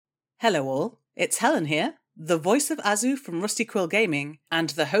Hello all, it's Helen here, the voice of Azu from Rusty Quill Gaming and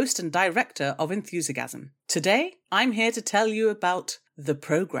the host and director of Enthusiasm. Today, I'm here to tell you about The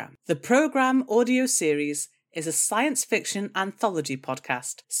Programme. The Programme audio series is a science fiction anthology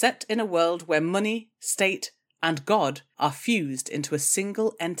podcast set in a world where money, state, and God are fused into a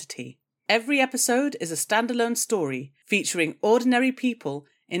single entity. Every episode is a standalone story featuring ordinary people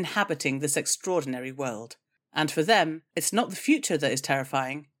inhabiting this extraordinary world. And for them, it's not the future that is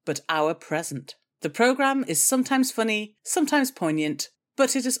terrifying, but our present. The programme is sometimes funny, sometimes poignant,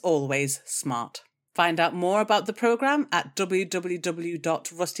 but it is always smart. Find out more about the programme at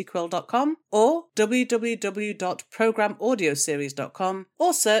www.rustyquill.com or www.programmeaudioseries.com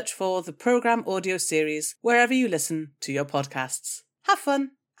or search for the Programme Audio Series wherever you listen to your podcasts. Have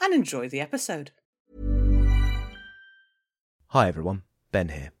fun and enjoy the episode. Hi everyone, Ben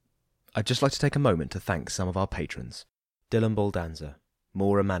here. I'd just like to take a moment to thank some of our patrons. Dylan Baldanza,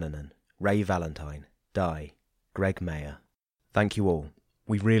 Maura Mananan, Ray Valentine, Di, Greg Mayer. Thank you all.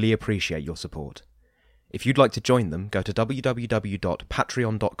 We really appreciate your support. If you'd like to join them, go to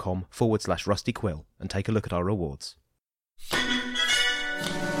www.patreon.com/rustyquill and take a look at our rewards.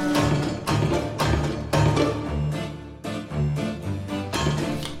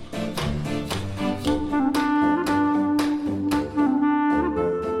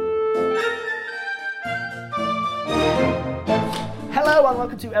 Hello and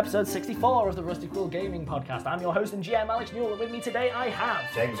welcome to episode 64 of the Rusty Quill Gaming Podcast. I'm your host and GM Alex Newell, and with me today I have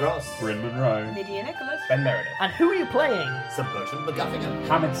James Ross, Bryn Monroe, Lydia Nicholas, Ben Meredith, And who are you playing? Subversion McGuffingham,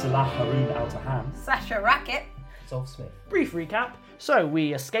 Hamid Salah Haroon Al Tahan. Sasha Rackett. Zolf Smith. Brief recap. So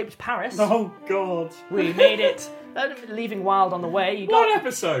we escaped Paris. Oh God! We made it, leaving Wild on the way. You One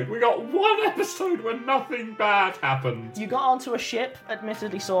episode. We got one episode where nothing bad happened. You got onto a ship,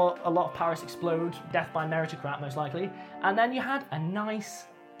 admittedly saw a lot of Paris explode, death by meritocrat most likely, and then you had a nice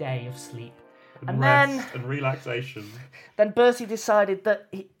day of sleep. And Rest and relaxation. Then Bertie decided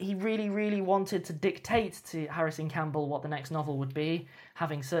that he really wanted to dictate to Harrison Campbell what the next novel would be,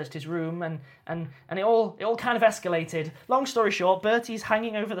 having searched his room, and it all kind of escalated. Long story short, Bertie's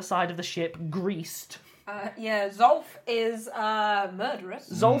hanging over the side of the ship, greased. Zolf is murderous.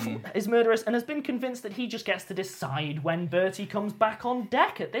 Zolf is murderous and has been convinced that he just gets to decide when Bertie comes back on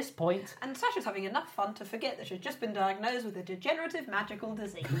deck at this point. And Sasha's having enough fun to forget that she's just been diagnosed with a degenerative magical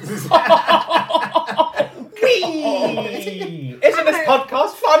disease. Whee! Isn't this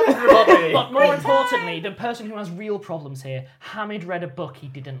podcast fun, everybody? But more importantly, the person who has real problems here, Hamid read a book he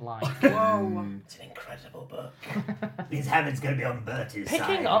didn't like. Whoa. It's an incredible book. Means Hamid's going to be on Bertie's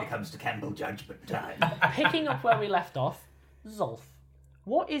side up- when it comes to Campbell judgment time. Picking up where we left off, Zolf,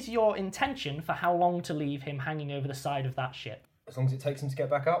 what is your intention for how long to leave him hanging over the side of that ship? As long as it takes him to get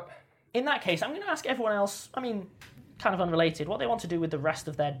back up. In that case, I'm going to ask everyone else, kind of unrelated, what they want to do with the rest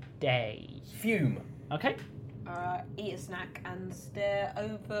of their day. Fume. Okay? Eat a snack and stare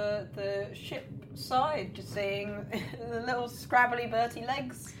over the ship side, just seeing the little scrabbly Bertie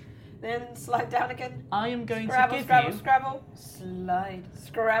legs. Then slide down again. I am going Scrabble, to give scrabble, you... scrabble, slide.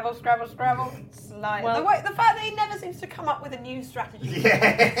 Scrabble, scrabble, scrabble, slide. Well- the fact that he never seems to come up with a new strategy.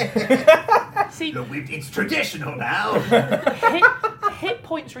 Yeah. See, Look, it's traditional now. hit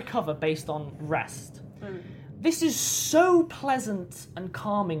points recover based on rest. This is so pleasant and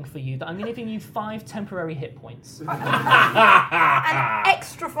calming for you that I'm giving you 5 temporary hit points. An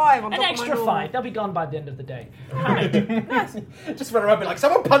extra 5 on An top extra of my 5. They'll be gone by the end of the day. Just run around and be like,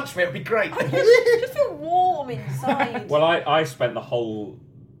 someone punch me, it would be great. just feel warm inside. Well, I spent the whole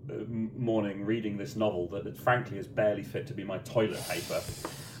morning reading this novel that frankly is barely fit to be my toilet paper.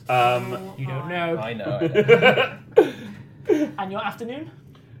 You don't know. I know. And your afternoon?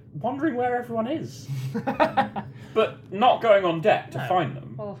 Wondering where everyone is, but not going on deck to find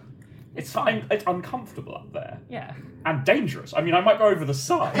them. Well, It's uncomfortable up there yeah. and dangerous. I mean, I might go over the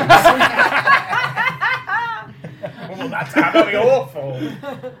side. Oh, that'd be awful.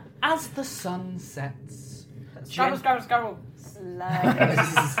 As the sun sets, Scrabble, scrabble, scrabble, slide.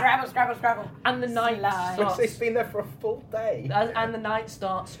 Scrabble, scrabble, scrabble. and the night Slide. starts, It's been there for a full day. and the night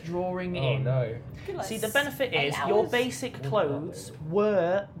starts drawing Oh in. no. See, the benefit 8 is your hours. basic clothes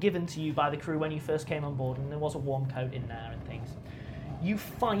were given to you by the crew when you first came on board, and there was a warm coat in there and things. You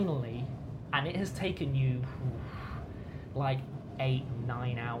finally, and it has taken you like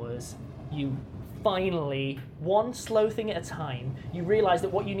 8-9 hours, you finally, one slow thing at a time, you realise that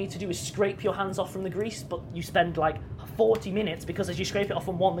what you need to do is scrape your hands off from the grease, but you spend like 40 minutes because as you scrape it off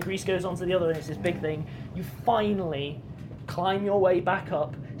from one, the grease goes onto the other and it's this big thing. You finally climb your way back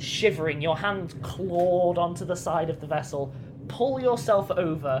up, shivering, your hands clawed onto the side of the vessel, pull yourself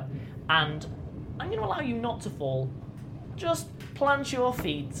over, and I'm going to allow you not to fall. Just plant your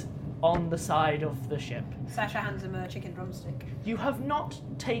feet on the side of the ship. Sasha hands him a chicken drumstick. You have not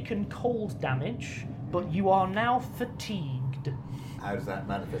taken cold damage, but you are now fatigued. How does that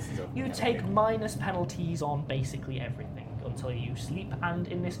manifest itself? You take minus penalties on basically everything until you sleep, and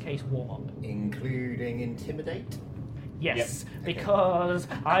in this case, warm up. Including intimidate? Yes, Yep. because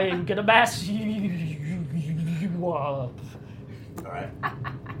I'm gonna mess you up. Alright.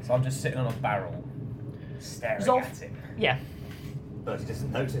 So I'm just sitting on a barrel, staring Zolf. at him. Yeah. Bertie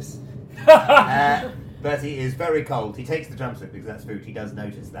doesn't notice. Bertie is very cold. He takes the drumstick because that's food. He does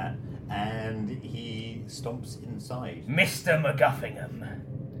notice that. And he stomps inside. Mr. McGuffingham.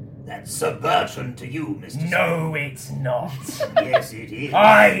 That's Sir Bertrand to you, Mr. No, it's not. Yes, it is.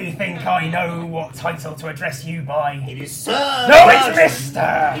 I think I know what title to address you by. It is Sir No, Bertrand. it's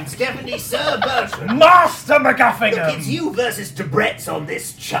Mr. It's definitely Sir Bertrand. Master Look, McGuffingham. it's you versus Debrett's on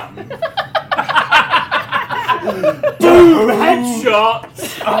this chum.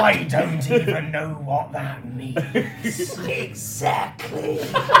 Headshot! I don't even know what that means. Exactly.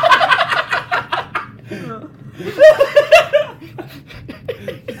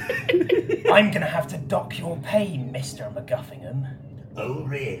 I'm gonna have to dock your pay, Mr. McGuffingham. Oh,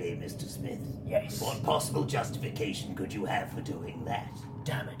 really, Mr. Smith? Yes. What possible justification could you have for doing that?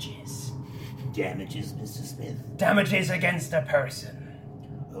 Damages. Damages, Mr. Smith? Damages against a person.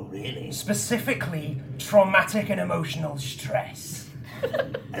 Oh, really? Specifically, traumatic and emotional stress.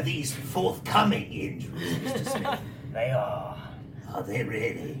 Are these forthcoming injuries, Mr. Smith? They are. Are they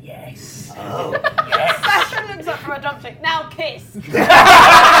really? Yes. Oh, Yes. Sasha looks up from a drumstick. Now kiss. Goes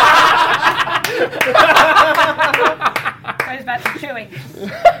back to chewing.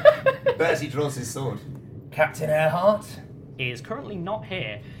 Bertie draws his sword. Captain Earhart? Is currently not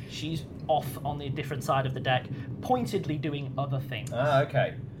here. She's off on the different side of the deck, pointedly doing other things. Ah,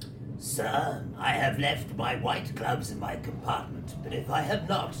 okay. Sir, I have left my white gloves in my compartment, but if I had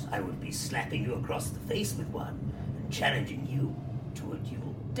not, I would be slapping you across the face with one and challenging you to a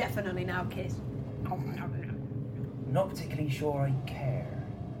duel. Definitely now kiss. Not particularly sure I care.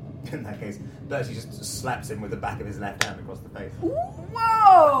 In that case, Bertie just slaps him with the back of his left hand across the face.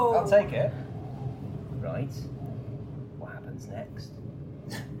 Whoa! I'll take it. Right. What happens next?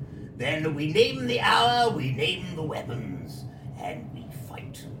 Then we name the hour, we name the weapons, and we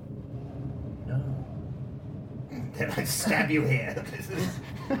fight. No. Then I stab you here.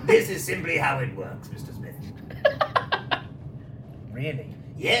 This is simply how it works, Mr. Smith. Really?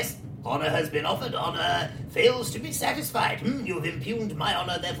 Yes, honor has been offered, honor fails to be satisfied. You have impugned my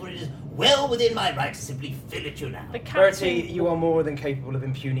honor, therefore it is well within my right to simply fillet you now. The captain, Bertie, you are more than capable of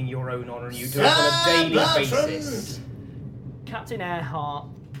impugning your own honour, and you do Sir it on a daily Bertrand! basis. Captain Earhart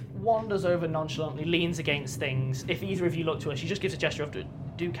wanders over nonchalantly, leans against things. If either of you look to her, she just gives a gesture of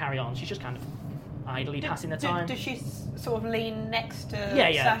do carry on. She's just kind of idly passing the time. Does she sort of lean next to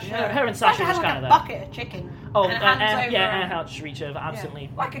Yeah. Sasha? Her and Sasha has just like kind a of there. bucket of chicken. Oh, and hands over. Earhart just reach over, absolutely.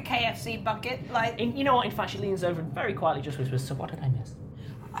 Yeah, like a KFC bucket. Like, You know what? In fact, she leans over and very quietly just whispers, "So what did I miss?"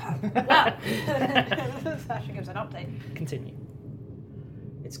 well, Sasha gives an update. Continue.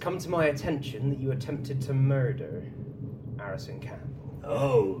 It's come to my attention that you attempted to murder Arison Campbell.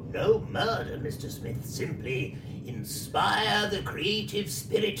 Oh, no murder, Mr. Smith. Simply inspire the creative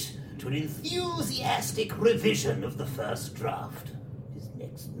spirit to an enthusiastic revision of the first draft. His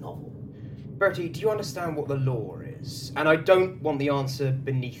next novel. Bertie, do you understand what the law is? And I don't want the answer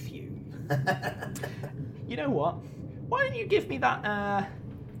beneath you. You know what? Why don't you give me that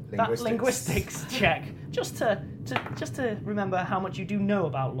linguistics check just to remember how much you do know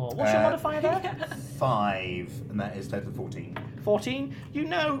about law. What's your modifier there? 5, and that is total 14. 14. You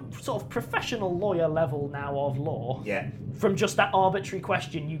know, sort of professional lawyer level now of law. Yeah. From just that arbitrary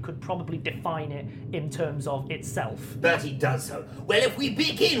question, you could probably define it in terms of itself. Bertie does so. Well, if we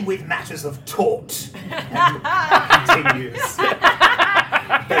begin with matters of tort, and continues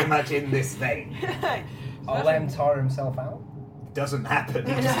very much in this vein. I'll let him tire himself out. Doesn't happen.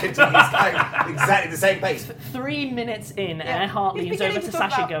 He just continues going exactly the same pace. 3 minutes in, Earhart He's leans beginning over to talk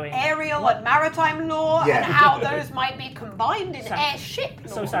Sasha about going... aerial and maritime law Yeah. and how those might be combined in airship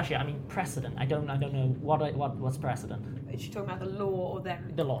law. So Sasha, I mean precedent. I don't know what's precedent. Is she talking about the law or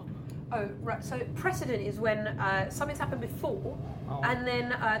them? The law. Oh, right. So precedent is when something's happened before, and then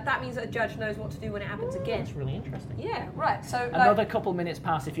that means that a judge knows what to do when it happens again. That's really interesting. Yeah, right. So Another couple minutes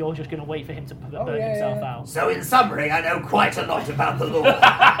pass if you're just going to wait for him to burn himself out. So in summary, I know quite a lot about the law.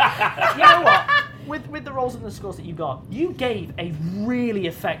 You know what? with the rolls and the scores that you got, you gave a really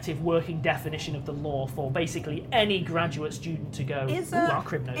effective working definition of the law for basically any graduate student to go, our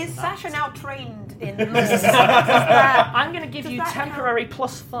crib knows Is that. Sasha now trained in law? I'm going to give Does you that temporary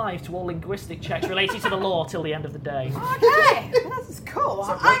 +5 to all linguistic checks related to the law till the end of the day. Okay, that's cool.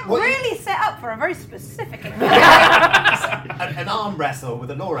 I'm what- really set up for a very specific encounter. An arm wrestle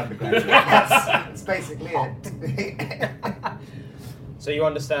with a law undergraduate. That's basically it. So you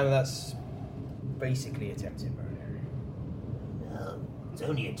understand that's basically attempted murder. No, it's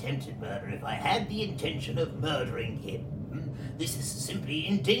only attempted murder if I had the intention of murdering him. This is simply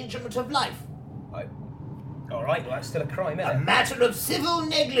endangerment of life. All right, well, that's still a crime, A isn't it? matter of civil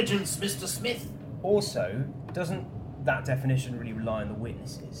negligence, Mr. Smith. Also, doesn't that definition really rely on the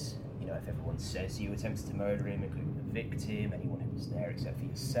witnesses? You know, if everyone says you attempted to murder him, including the victim, anyone who was there except for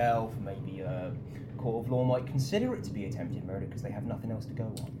yourself, maybe a court of law might consider it to be attempted murder because they have nothing else to go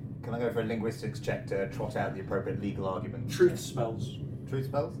on. Can I go for a linguistics check to trot out the appropriate legal argument? Truth spells. Truth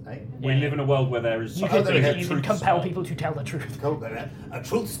spells, eh? We live in a world where there is You such can, a thing as a you can truth compel spell. people to tell the truth. Cool, then. A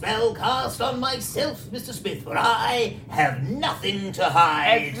truth spell cast on myself, Mr. Smith, for I have nothing to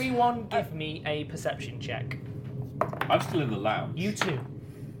hide. Everyone give me a perception check. I'm still in the lounge. You too.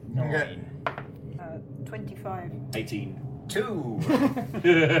 9. 25. 18. 2.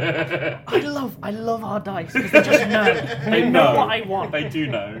 I love our dice because they just know. They know what I want. They do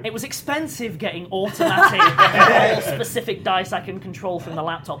know. It was expensive getting automatic, all specific dice I can control from the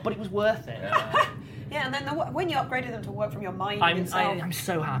laptop, but it was worth it. Yeah, and then when you upgraded them to work from your mind I'm itself,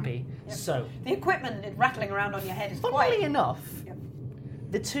 so happy. So, the equipment rattling around on your head is funnily quite... enough, Yep.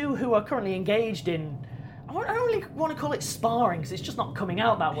 the two who are currently engaged in, I don't really want to call it sparring because it's just not coming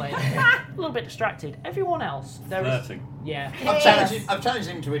out that way. A little bit distracted. Everyone else, there is... Flirting. Yeah. I've challenged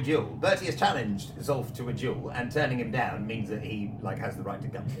him to a duel. Bertie has challenged Zolf to a duel, and turning him down means that he has the right to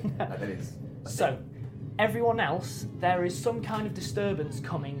gun him. That is. So, everyone else, there is some kind of disturbance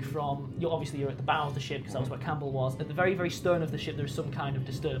coming from... You're at the bow of the ship, because that was where Campbell was. At the very, very stern of the ship, there is some kind of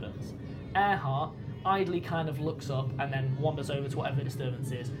disturbance. Earhart idly kind of looks up and then wanders over to whatever the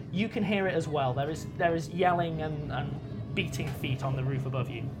disturbance is. You can hear it as well. There is yelling and beating feet on the roof above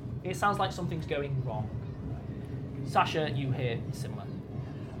you. It sounds like something's going wrong. Sasha, you hear similar.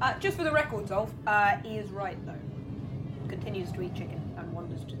 Just for the record, Zolf, he is right, though. Continues to eat chicken and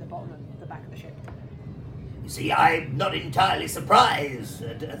wanders to the bottom of the back of the ship. You see, I'm not entirely surprised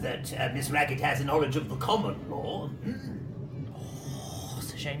that Miss Raggett has a knowledge of the common law. Oh,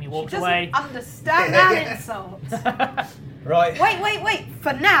 it's a shame you She walked doesn't away. understand that insult. Right. Wait,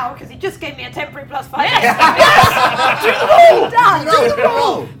 for now, because he just gave me a temporary +5. Yes! Do the roll! Done! Do the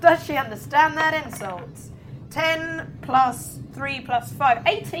roll! Does she understand that insult? 10 plus 3 plus 5.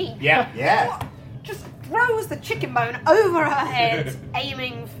 18. Yeah. Just throws the chicken bone over her head,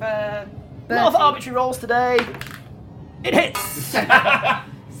 aiming for A lot of Bertie. arbitrary rolls today. It hits!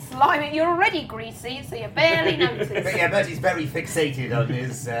 Slimy. You're already greasy, so you barely notice. But yeah, Bertie's very fixated on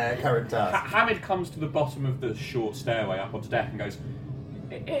his current task. Hamid comes to the bottom of the short stairway up onto deck and goes,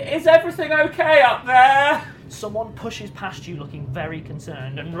 "Is everything okay up there?" Someone pushes past you looking very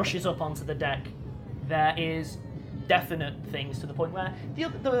concerned and rushes up onto the deck. There is definite things to the point where the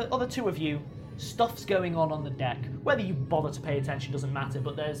other two of you, stuff's going on the deck. Whether you bother to pay attention doesn't matter,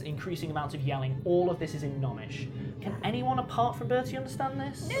 but there's increasing amounts of yelling. All of this is in Gnomish. Can anyone apart from Bertie understand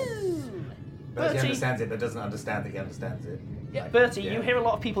this? No. Bertie Bertie. understands it, but doesn't understand that he understands it. Yeah, Like, Bertie, yeah. you hear a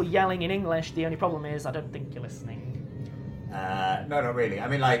lot of people yelling in English. The only problem is I don't think you're listening. No, not really. I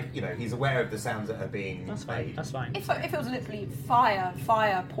mean, he's aware of the sounds that are being That's fine. made. That's fine. If it was literally fire,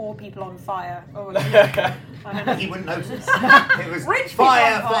 poor people on fire. Oh, I don't know. He wouldn't notice. It was Rich people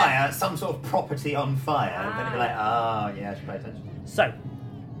fire, on fire. some sort of property on fire. And then he'd be like, yeah, I should pay attention. So,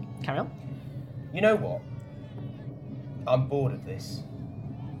 carry on. You know what? I'm bored of this.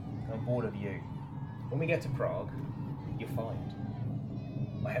 I'm bored of you. When we get to Prague, you're fired.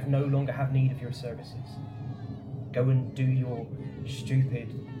 I no longer have need of your services. Go and do your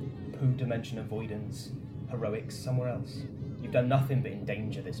stupid poo dimension avoidance heroics somewhere else. You've done nothing but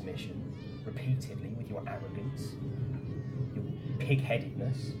endanger this mission repeatedly with your arrogance, your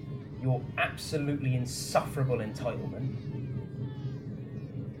pig-headedness, your absolutely insufferable entitlement.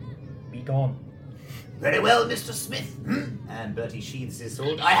 Be gone. Very well, Mr. Smith. And Bertie sheathes his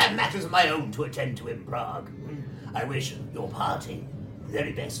sword. I have matters of my own to attend to in Prague. I wish your party the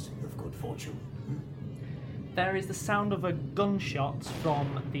very best of good fortune. There is the sound of a gunshot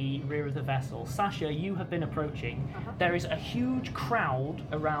from the rear of the vessel. Sasha, you have been approaching. There is a huge crowd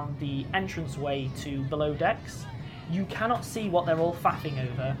around the entranceway to below decks. You cannot see what they're all faffing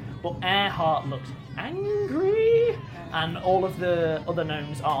over, but Earhart looks angry. And all of the other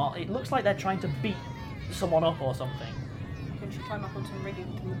gnomes are... It looks like they're trying to beat someone up or something. Can she climb up onto the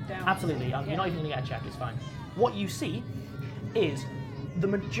rigging to move down? Absolutely. You're not even going to get a check. It's fine. What you see is the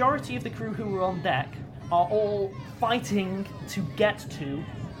majority of the crew who were on deck are all fighting to get to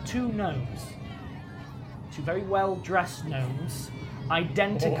two gnomes. Two very well-dressed gnomes,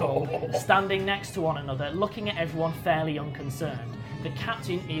 identical, standing next to one another, looking at everyone fairly unconcerned. The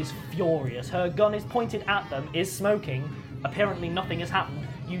captain is furious. Her gun is pointed at them, is smoking. Apparently nothing has happened.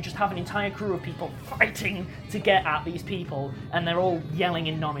 You just have an entire crew of people fighting to get at these people, and they're all yelling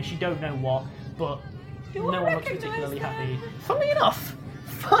in Gnomish. You don't know what, but no one looks particularly happy. Funnily enough,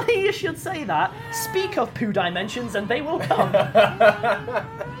 funny you should say that. Speak of poo dimensions and they will come.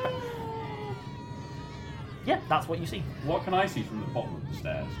 Yeah, that's what you see. What can I see from the bottom of the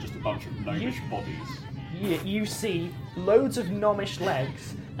stairs? Just a bunch of gnomish bodies. You see loads of gnomish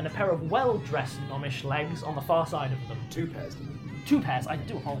legs and a pair of well-dressed gnomish legs on the far side of them. 2 pairs. 2 pairs, I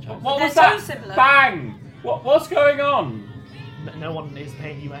do apologise. What They're was that? so similar. Bang! What's going on? No one is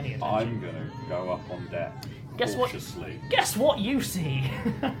paying you any attention. I'm gonna go up on deck. Cautiously. Guess what you see?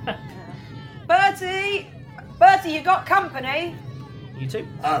 Bertie! Bertie, you got company? You too.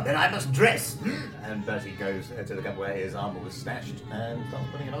 Then I must dress. And Bertie goes to the cupboard where his armour was stashed and starts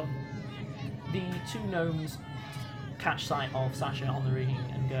putting it on. The 2 gnomes catch sight of Sasha on the rigging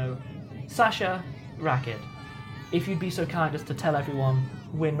and go, Sasha, Racket, if you'd be so kind as to tell everyone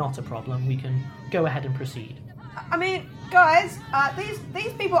we're not a problem, we can go ahead and proceed. I mean, guys,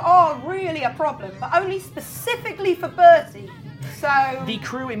 these people are really a problem, but only specifically for Bertie. So The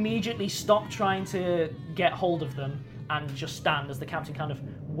crew immediately stop trying to get hold of them and just stand as the captain kind of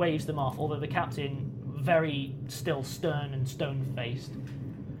waves them off, although the captain, very still stern and stone-faced,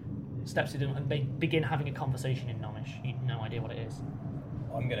 steps to them and they begin having a conversation in Gnomish. You have no idea what it is.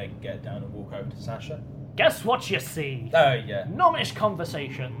 I'm gonna get down and walk over to Sasha. Guess what you see? Oh, yeah. Gnomish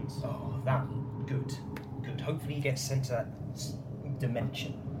conversations. Oh, that. Good. Hopefully he gets sent to that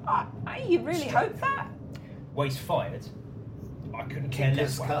dimension. you really hope that? Well, he's fired. I couldn't care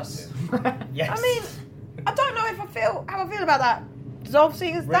less what happened. Yes. I mean, I don't know how I feel about that. Because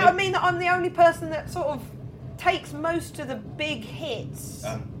obviously that Really? would mean that I'm the only person that sort of takes most of the big hits.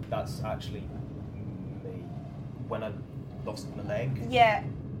 That's actually me. When I lost my leg, Yeah,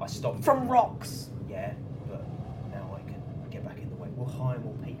 I stopped. from rocks. Yeah, but now I can get back in the way. We'll hire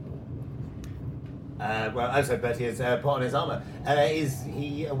more people. Well, also Bertie has put on his armour. Is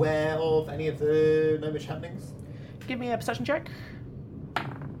he aware of any of the gnomish happenings? Give me a perception check.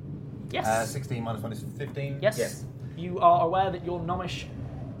 Yes. 16 minus 1 is 15? Yes. You are aware that your Gnomish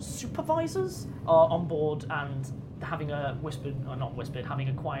supervisors are on board and having a having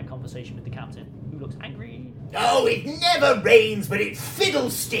a quiet conversation with the captain, who looks angry. Oh, it never rains, but it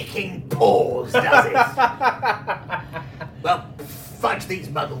fiddlesticking pours, does it? Well, fudge these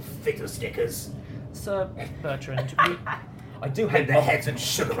muggle fiddlestickers. Sir Bertrand, I do With hate their heads and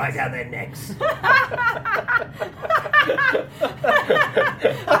sugar right down their necks.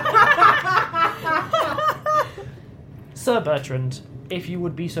 Sir Bertrand, if you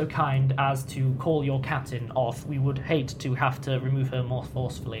would be so kind as to call your captain off, we would hate to have to remove her more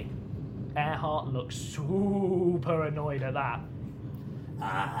forcefully. Earhart looks super annoyed at that.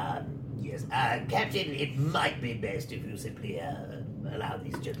 Yes. Captain, it might be best if you simply allow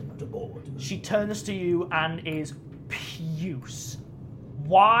these gentlemen to board. She turns to you and is puce.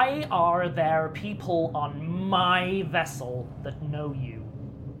 Why are there people on my vessel that know you?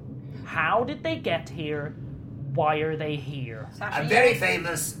 How did they get here? Why are they here? Sasha, I'm very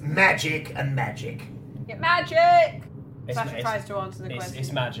famous. Magic and magic. Yeah, magic! It's- Sasha it's- tries to answer the It's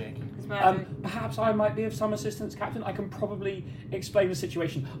question. magic. It's magic. Perhaps I might be of some assistance, Captain. I can probably explain the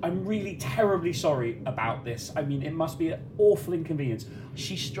situation. I'm really terribly sorry about this. I mean, it must be an awful inconvenience.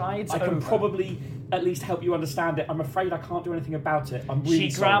 She strides I can over. probably at least help you understand it. I'm afraid I can't do anything about it. I'm really She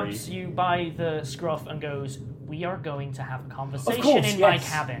sorry. grabs you by the scruff and goes, "We are going to have a conversation course, in my yes.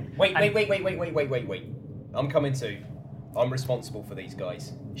 cabin." Wait. And I'm coming too. I'm responsible for these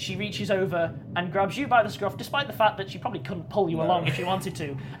guys. She reaches over and grabs you by the scruff, despite the fact that she probably couldn't pull you along if she wanted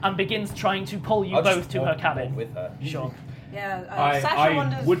to, and begins trying to pull you I'll both just to her walk cabin. with her. Sure. Yeah, Sasha I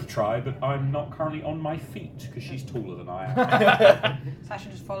wonders. would try, but I'm not currently on my feet because she's taller than I am. Sasha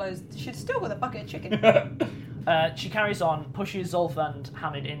just follows. She's still with a bucket of chicken. She carries on, pushes Zolf and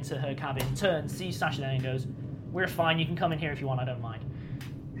Hamid into her cabin, turns, sees Sasha there and goes, "We're fine, you can come in here if you want, I don't mind."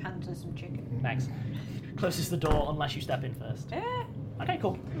 Hands her some chicken. Thanks. Closes the door unless you step in first. Yeah. Okay,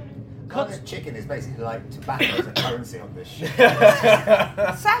 cool. Cut chicken is basically like tobacco as a currency on this ship.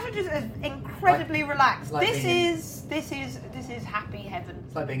 Sasha just is incredibly relaxed. like This being in- is This is happy heaven.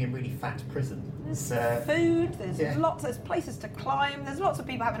 It's like being in really fat prison. There's It's, food. There's yeah. there's places to climb. There's lots of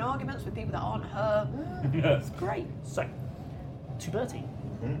people having arguments with people that aren't her. It's great. So, to Bertie.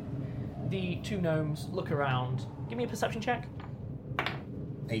 Mm-hmm. The two gnomes look around. Give me a perception check.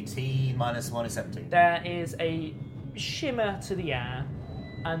 18 minus 1 is 17. There is a shimmer to the air,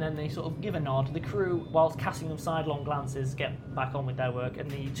 and then they sort of give a nod. The crew, whilst casting them sidelong glances, get back on with their work,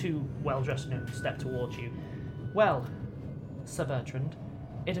 and the two well-dressed gnomes step towards you. Well, Sir Bertrand,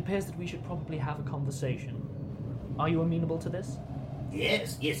 it appears that we should probably have a conversation. Are you amenable to this?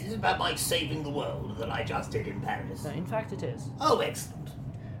 Yes, it's about my saving the world that I just did in Paris. In fact, it is. Oh, excellent.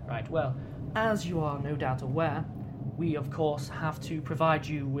 Right, well, as you are no doubt aware, we of course have to provide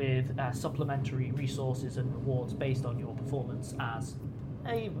you with supplementary resources and rewards based on your performance as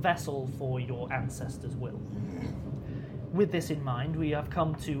a vessel for your ancestors' will. With this in mind, we have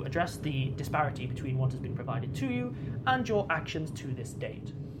come to address the disparity between what has been provided to you and your actions to this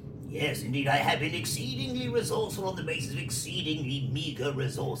date. Yes, indeed, I have been exceedingly resourceful on the basis of exceedingly meagre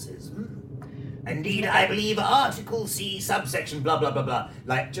resources. Indeed, I believe Article C, subsection blah blah blah blah.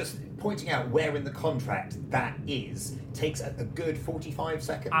 Like, just pointing out where in the contract that is takes a good 45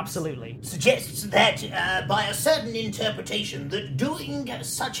 seconds. Absolutely. Suggests that, by a certain interpretation, that doing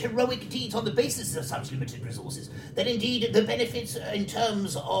such heroic deeds on the basis of such limited resources, that indeed the benefits in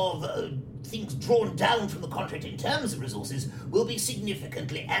terms of things drawn down from the contract in terms of resources will be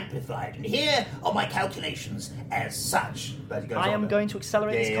significantly amplified. And here are my calculations as such. But it goes I on am then. going to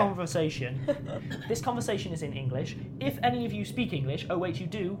accelerate this Yeah. conversation. This conversation is in English. If any of you speak English, oh wait, you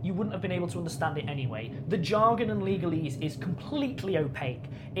do, you wouldn't have been able to understand it anyway. The jargon and legalese is completely opaque.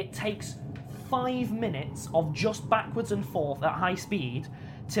 It takes 5 minutes of just backwards and forth at high speed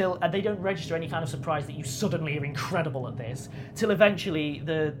till they don't register any kind of surprise that you suddenly are incredible at this, till eventually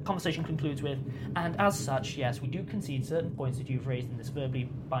the conversation concludes with, and as such, yes, we do concede certain points that you've raised in this verbally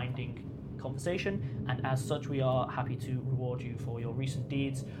binding conversation, and as such we are happy to reward you for your recent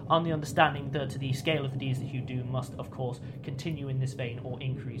deeds, on the understanding that the scale of the deeds that you do must of course continue in this vein, or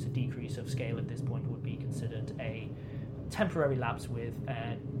increase. A decrease of scale at this point would be considered a temporary lapse with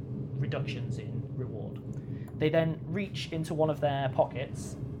reductions in reward. They then reach into one of their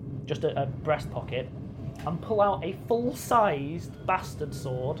pockets, just a breast pocket, and pull out a full-sized bastard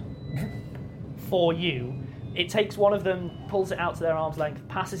sword for you. It takes one of them, pulls it out to their arm's length,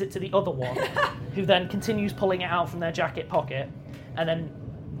 passes it to the other one, who then continues pulling it out from their jacket pocket, and then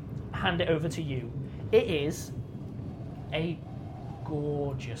hand it over to you. It is a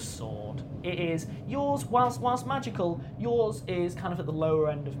gorgeous sword. It is yours, whilst magical, yours is kind of at the lower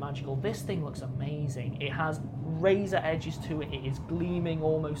end of magical. This thing looks amazing. It has razor edges to it. It is gleaming,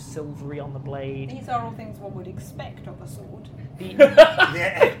 almost silvery on the blade. These are all things one would expect of a sword.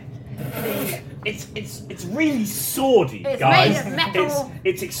 It's really swordy, It's guys. made of metal.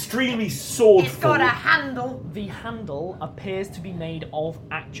 It's extremely swordful. It's got a handle. The handle appears to be made of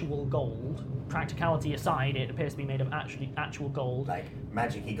actual gold. Practicality aside, it appears to be made of actual gold. Like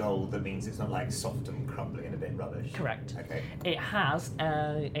magic-y gold, that means it's not like soft and crumbly and a bit rubbish. Correct. Okay. It has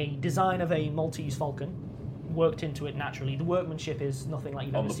a design of a Maltese falcon worked into it naturally. The workmanship is nothing like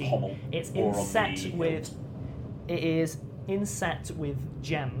you've On ever the seen. pommel, It's or on inset the with. hilt. It is inset with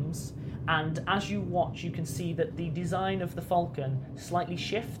gems, and as you watch, you can see that the design of the falcon slightly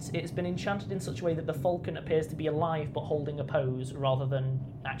shifts. It's been enchanted in such a way that the falcon appears to be alive but holding a pose rather than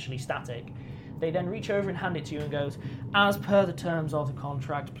actually static. They then reach over and hand it to you and goes, as per the terms of the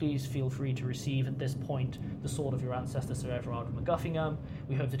contract, please feel free to receive at this point the sword of your ancestor Sir Everard of MacGuffingham.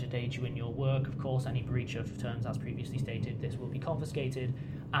 We hope that it aids you in your work. Of course, any breach of terms as previously stated, this will be confiscated,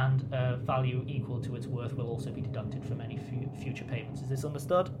 and a value equal to its worth will also be deducted from any future payments. Is this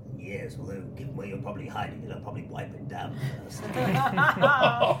understood? Yes, although given where you're probably hiding it, I'll probably wipe it down first.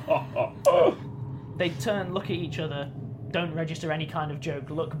 They turn, look at each other, don't register any kind of joke,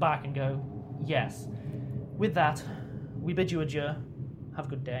 look back and go, yes. With that, we bid you adieu. Have a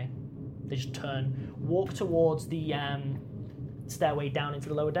good day. They just turn, walk towards the stairway down into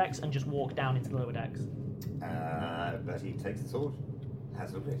the lower decks, and just walk down into the lower decks. Bertie takes the sword,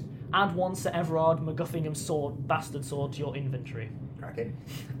 has a look at it. Add one Sir Everard MacGuffingham sword, bastard sword, to your inventory. Cracking.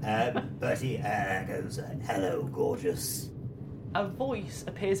 Bertie goes, hello, gorgeous. A voice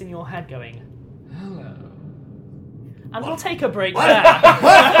appears in your head going, Hello. and we'll take a break What? there.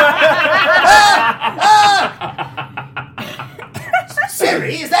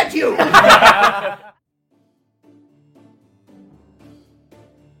 Siri, is that you?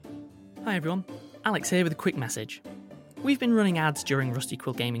 Hi everyone, Alex here with a quick message. We've been running ads during Rusty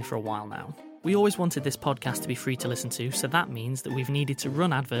Quill Gaming for a while now, We always wanted this podcast to be free to listen to, so that means that we've needed to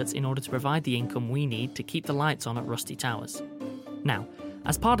run adverts in order to provide the income we need to keep the lights on at Rusty Towers. Now,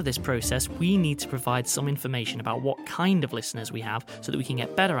 as part of this process, we need to provide some information about what kind of listeners we have so that we can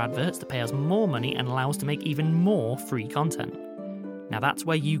get better adverts that pay us more money and allow us to make even more free content. Now that's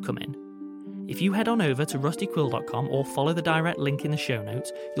where you come in. If you head on over to rustyquill.com or follow the direct link in the show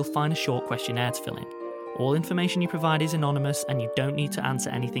notes, you'll find a short questionnaire to fill in. All information you provide is anonymous and you don't need to answer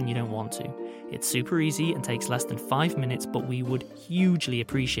anything you don't want to. It's super easy and takes less than 5 minutes, but we would hugely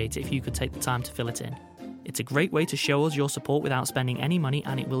appreciate it if you could take the time to fill it in. It's a great way to show us your support without spending any money,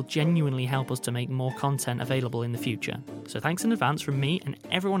 and it will genuinely help us to make more content available in the future. So thanks in advance from me and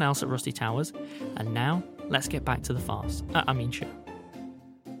everyone else at Rusty Towers. And now, let's get back to the farce. Show.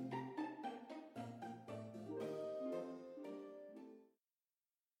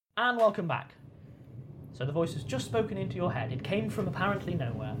 And welcome back. So the voice has just spoken into your head. It came from apparently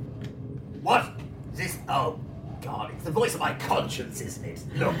nowhere. What? Is this? Oh, God, it's the voice of my conscience, isn't it?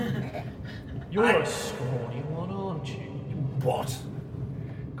 Look. You're a scrawny one, aren't you? What?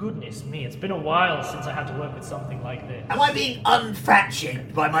 Goodness me, it's been a while since I had to work with something like this. Am I being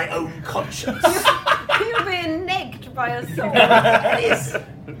unfat-shamed by my own conscience? You're being negged by a sword. Yes.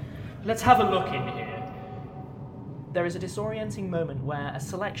 Let's have a look in here. There is a disorienting moment where a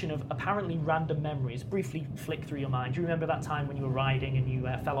selection of apparently random memories briefly flick through your mind. Do you remember that time when you were riding and you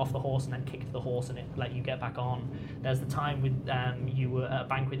fell off the horse and then kicked the horse and it let you get back on? There's the time with you were at a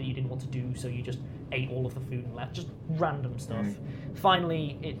banquet that you didn't want to do, so you just ate all of the food and left. Just random stuff.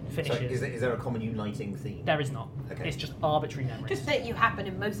 Finally, it finishes. So is there a common uniting theme? There is not. Okay. It's just arbitrary memories. Just that you happen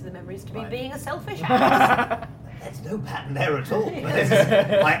in most of the memories to be Right. being a selfish ass. There's no pattern there at all.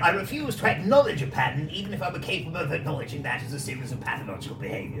 I refuse to acknowledge a pattern, even if I were capable of acknowledging that as a series of pathological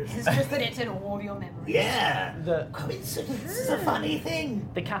behaviours. It's just that it's in all of your memories. Yeah. The- Coincidence is a funny thing.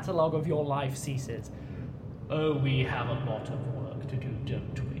 The catalogue of your life ceases. Oh, we have a lot of work to do,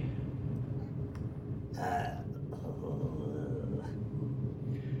 don't we?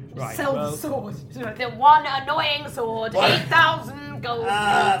 Right, Sell well, the sword. The one annoying sword. What? 8,000 gold.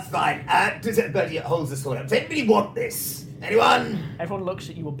 Fine. Bertie holds the sword up. Does anybody want this? Anyone? everyone looks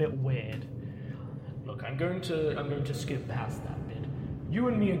at you a bit weird. Look, I'm going to skip past that bit. You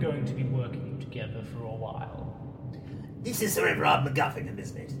and me are going to be working together for a while. This is Sir Everard MacGuffingham,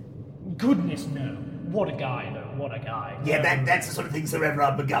 isn't it? Goodness no. What a guy, though. What a guy. Yeah, that's the sort of thing Sir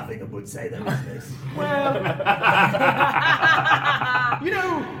Everard MacGuffingham would say, though, isn't it?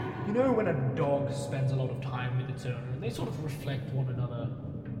 You know when a dog spends a lot of time with its owner and they sort of reflect one another?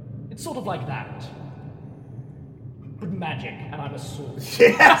 It's sort of like that. But magic, and I'm a sword.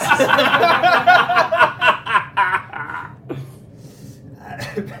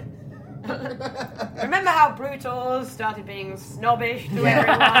 Remember how Brutus started being snobbish to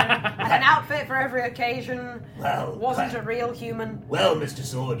everyone? Had an outfit for every occasion. Well, Wasn't a real human. Well, Mr.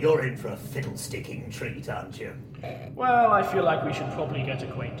 Sword, you're in for a fiddle-sticking treat, aren't you? Well, I feel like we should probably get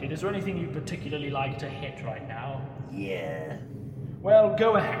acquainted. Is there anything you'd particularly like to hit right now? Yeah. Well,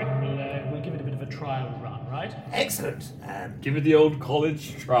 go ahead. We'll give it a bit of a trial run, right? Excellent. Give it the old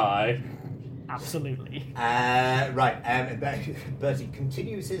college try. Absolutely. Right. Bertie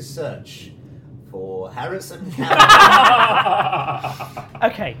continues his search for Harrison Cameron.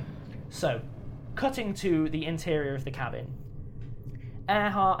 Okay, so, cutting to the interior of the cabin.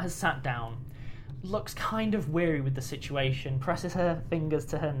 Earhart has sat down, looks kind of weary with the situation, presses her fingers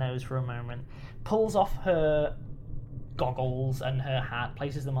to her nose for a moment, pulls off her goggles and her hat,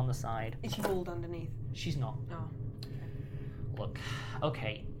 places them on the side. Is she bald underneath? She's not. Oh. Look,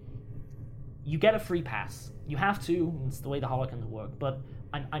 okay. You get a free pass. You have to, it's the way the Holocrons work, but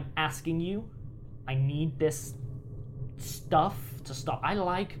I'm asking you, I need this stuff to stop. I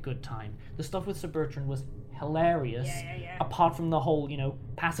like a good time. The stuff with Sir Bertrand was hilarious, Yeah. apart from the whole,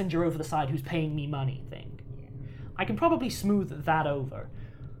 passenger over the side who's paying me money thing. I can probably smooth that over.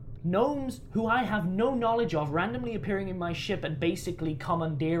 Gnomes who I have no knowledge of randomly appearing in my ship and basically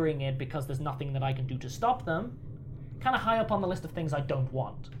commandeering it because there's nothing that I can do to stop them, kind of high up on the list of things I don't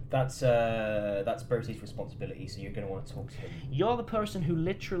want. That's Bertie's responsibility, so you're going to want to talk to him. You're the person who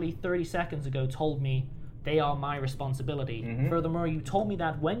literally 30 seconds ago told me they are my responsibility. Mm-hmm. Furthermore, you told me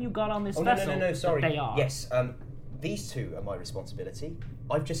that when you got on this vessel, No, sorry. that they are. Yes, these two are my responsibility.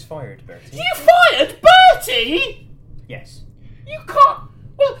 I've just fired Bertie. You fired Bertie? Yes. You can't.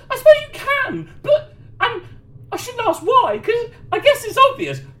 Well, I suppose you can, but I shouldn't ask why, because I guess it's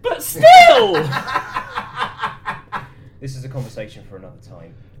obvious. But still. This is a conversation for another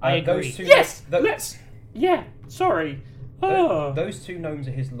time. I agree. Those two, Yes, the- let's Yeah, sorry. Oh. Those two gnomes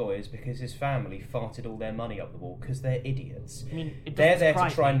are his lawyers because his family farted all their money up the wall because they're idiots. I mean, it They're doesn't there to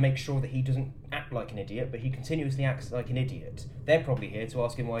surprise try me. and make sure that he doesn't act like an idiot, but he continuously acts like an idiot. They're probably here to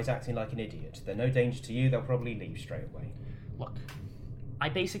ask him why he's acting like an idiot. They're no danger to you, they'll probably leave straight away. Look, I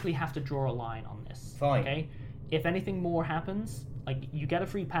basically have to draw a line on this. Fine. Okay? If anything more happens, like, you get a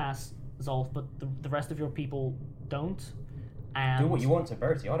free pass, Zolf, but the rest of your people don't. And Do what you want to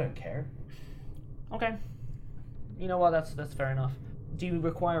Bertie, I don't care. Okay. You know what? That's fair enough. Do you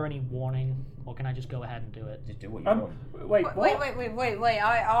require any warning, or can I just go ahead and do it? Just do what you want. Wait, what? Wait.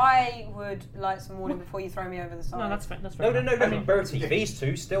 I would like some warning before you throw me over the side. No, that's fair. That's fair. No, enough. I mean, Bertie, these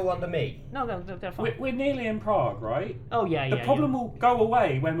two still under me. No, they're fine. We're nearly in Prague, right? Oh yeah, The problem will go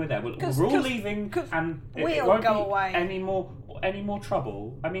away when we're there. We're all leaving, and it we'll won't go be away. any more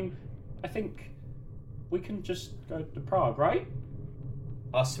trouble. I mean, I think we can just go to Prague, right?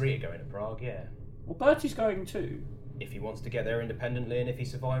 Us three are going to Prague, yeah. Well, Bertie's going too. If he wants to get there independently and if he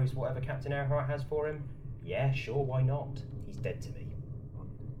survives whatever Captain Earhart has for him, yeah, sure, why not? He's dead to me.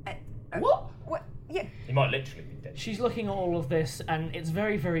 What? What? Yeah. He might literally be dead. She's looking at all of this, and it's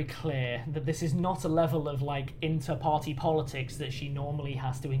very, very clear that this is not a level of, like, inter-party politics that she normally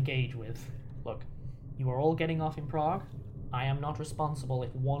has to engage with. Look, you are all getting off in Prague. I am not responsible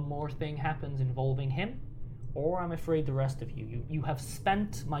if one more thing happens involving him, or I'm afraid the rest of you. You have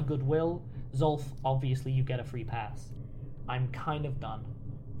spent my goodwill. Zolf, obviously you get a free pass. I'm kind of done.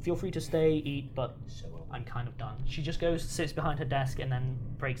 Feel free to stay, eat, but I'm kind of done. She just goes, sits behind her desk, and then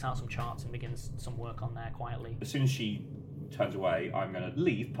breaks out some charts and begins some work on there quietly. As soon as she turns away, I'm going to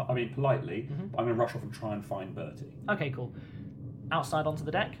leave. I mean, politely. But I'm going to rush off and try and find Bertie. Okay, cool. Outside onto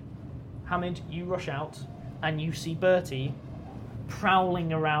the deck. Hamid, you rush out, and you see Bertie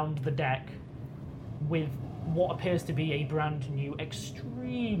prowling around the deck with what appears to be a brand new,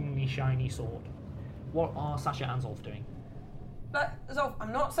 extremely shiny sword. What are Sasha and Zolf doing? But Zolf,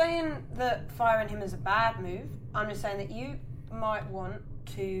 I'm not saying that firing him is a bad move. I'm just saying that you might want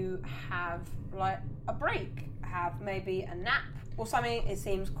to have like a break, have maybe a nap or something. It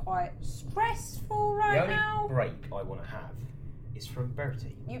seems quite stressful right now. The only break I want to have is from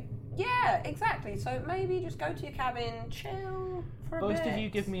Bertie. Yeah, exactly. So maybe just go to your cabin, chill for a bit. Both of you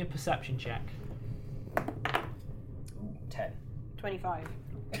give me a perception check. Ooh, 10. 25.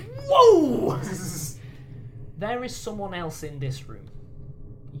 Whoa! There is someone else in this room.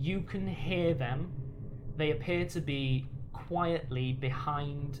 You can hear them. They appear to be quietly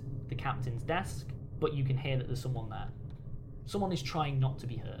behind the captain's desk, but you can hear that there's someone there. Someone is trying not to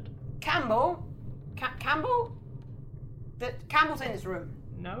be heard. Campbell? Campbell? Campbell's in this room.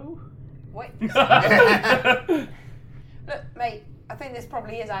 No? Wait. Look, mate, I think this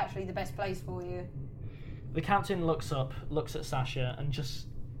probably is actually the best place for you. The captain looks up, looks at Sasha, and just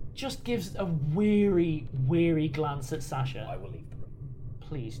gives a weary glance at Sasha. I will leave the room.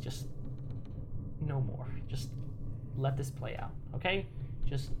 Please, just no more. Just let this play out, okay?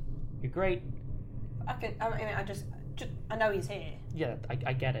 You're great. I know he's here. Yeah,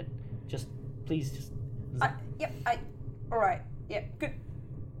 I get it. Please. All right. Yeah, good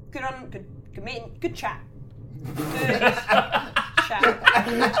meeting. Good chat. Good chat.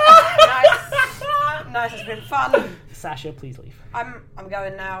 Nice. It's been fun. Sasha, please leave. I'm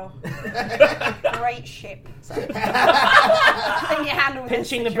going now. Great ship. I think you handled this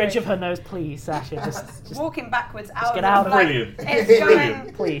Pinching the bridge of situation. her nose, please, Sasha. Just Walking backwards out get of out the of like, Brilliant. It's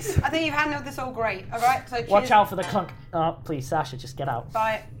going. please. I think you've handled this all great. All right. So Watch cheers. out for the clunk. Oh, please, Sasha, just get out.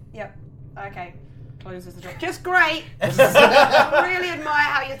 Bye. Yep. Okay. Closes the door. Just great. I really admire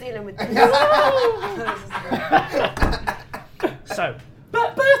how you're dealing with this. So,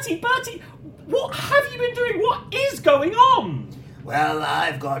 Bertie, what have you been doing? What is going on? Well,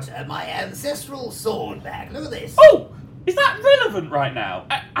 I've got my ancestral sword back. Look at this. Oh, is that relevant right now?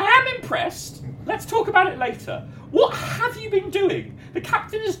 I am impressed. Let's talk about it later. What have you been doing? The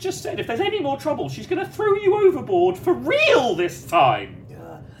captain has just said if there's any more trouble, she's going to throw you overboard for real this time.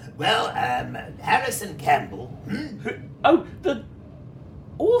 Harrison Campbell. Oh, the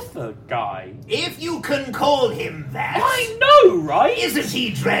author guy. If you can call him that. I know, right? Isn't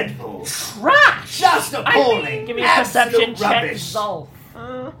he dreadful? Trash! Just appalling. give me a Absolute perception check, rubbish. Zolf.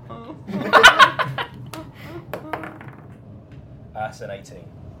 That's an 18.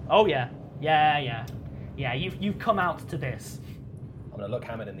 Oh yeah. You've come out to this. I'm going to look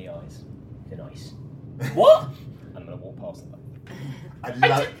Hamid in the eyes. They're nice. What? I'm going to walk past them.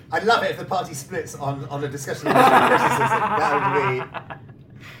 I'd love it if the party splits on a discussion of criticism. That would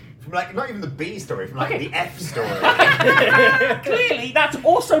be From like, not even the B story, from like Okay. the F story. Clearly, that's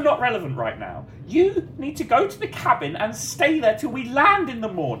also not relevant right now. You need to go to the cabin and stay there till we land in the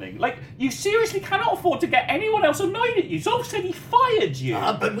morning. Like, you seriously cannot afford to get anyone else annoyed at you. Zolf said he fired you.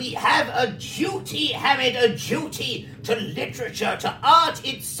 But we have a duty, Hamid, a duty to literature, to art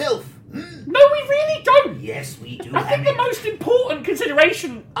itself. No, we really don't. Yes, we do, I think the Hamid. most important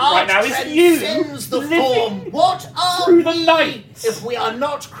consideration Art right now is you transcends the living form. What are through the we night. if we are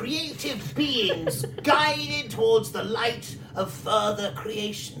not creative beings guided towards the light of further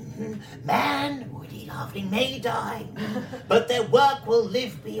creation? Man, woody halfling may die, but their work will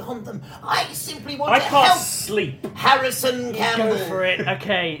live beyond them. I simply want I to can't help sleep. Harrison Campbell. Go for it.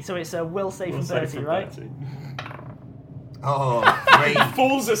 Okay, so it's a will save from Bertie, right? Oh, great.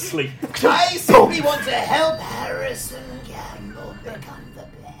 Falls asleep. I simply want to help Harrison Campbell become the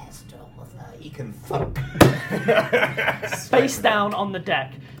best author he can Fuck. Face down on the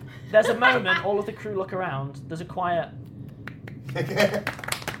deck. There's a moment, all of the crew look around. There's a quiet.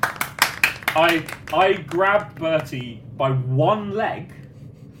 I grab Bertie by one leg,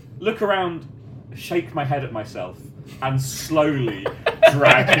 look around, shake my head at myself, and slowly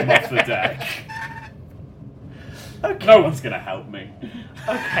drag him off the deck. Okay. No one's gonna help me.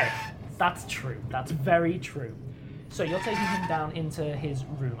 Okay, that's true. That's very true. So you're taking him down into his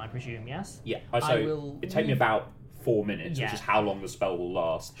room, I presume, yes? Yeah, I so will it take me about 4 minutes, Yeah. which is how long the spell will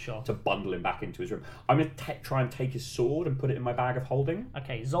last, Sure. to bundle him back into his room. I'm going to try and take his sword and put it in my bag of holding.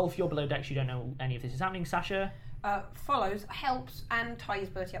 Okay, Zolf, you're below decks. You don't know any of this is happening. Sasha, Follows, helps, and ties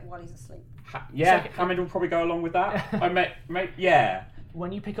Bertie up while he's asleep. Yeah, So- Hamid will probably go along with that. Yeah.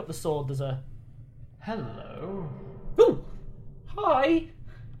 when you pick up the sword, there's a hello. Ooh, hi.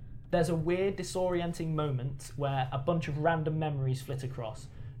 There's a weird, disorienting moment where a bunch of random memories flit across.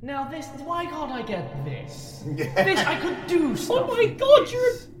 Now this, why can't I get this? This, I could do stuff. Oh my god,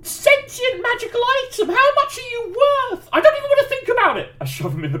 you're a sentient magical item! How much are you worth? I don't even want to think about it! I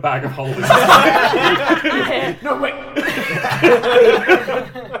shove him in the bag of holding. No, wait.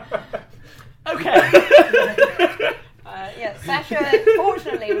 Okay. Yeah, Sasha,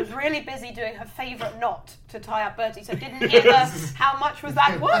 fortunately, was really busy doing her favourite knot to tie up Bertie, so didn't hear how much was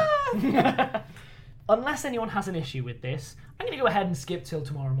that worth. Unless anyone has an issue with this, I'm going to go ahead and skip till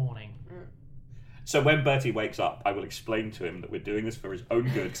tomorrow morning. So when Bertie wakes up, I will explain to him that we're doing this for his own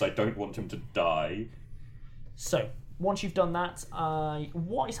good because I don't want him to die. So, once you've done that,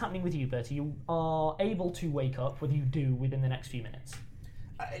 what is happening with you, Bertie? You are able to wake up, whether you do within the next few minutes.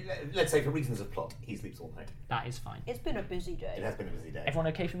 Let's say for reasons of plot, he sleeps all night. That is fine. It's been a busy It day. has been a busy day. Everyone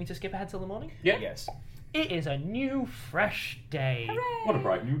okay for me to skip ahead till the morning? Yeah. Yes. It is a new, fresh day. What a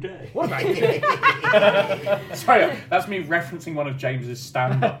bright new day. What about you? Sorry, that's me referencing one of James's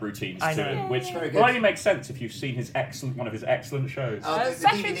stand-up routines I to know. him, which Very will good. only make sense if you've seen one of his excellent shows. Oh, the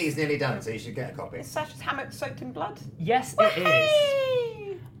Sasha's- DVD's nearly done, so you should get a copy. Is Sasha's hammock soaked in blood? Yes, it is.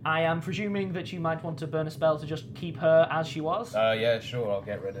 Hey! I am presuming that you might want to burn a spell to just keep her as she was. Yeah, sure. I'll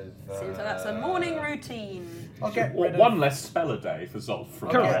get rid of. Seems like that's a morning routine. I'll get Or rid of. one less spell a day for Zolf from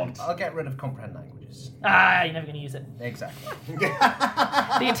now on. I'll get rid of comprehend languages. You're never going to use it. Exactly.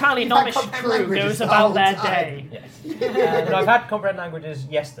 The entirely Nomish comprehend crew languages knows the about whole their time. day. Yes. But I've had comprehend languages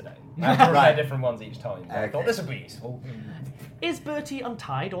yesterday. I have to repair Right. different ones each time. I Okay. thought this would be useful. Is Bertie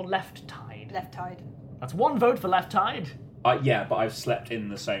untied or left-tied? Left tied. That's one vote for left-tied. Yeah, but I've slept in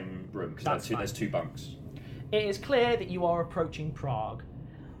the same room That's because fine. there's two bunks. It is clear that you are approaching Prague.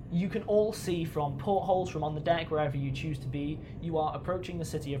 You can all see from portholes from on the deck, wherever you choose to be, you are approaching the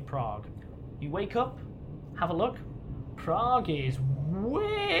city of Prague. You wake up, have a look. Prague is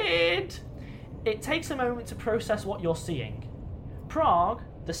weird. It takes a moment to process what you're seeing. Prague,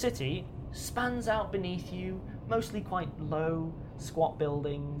 the city, spans out beneath you, mostly quite low, squat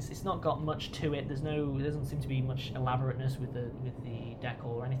buildings. It's not got much to it. There doesn't seem to be much elaborateness with the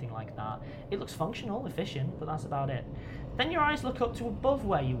decor or anything like that. It looks functional, efficient, but that's about it. Then your eyes look up to above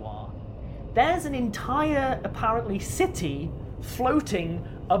where you are. There's an entire, apparently, city floating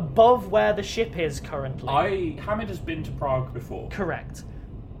above where the ship is currently. Hamid has been to Prague before. Correct.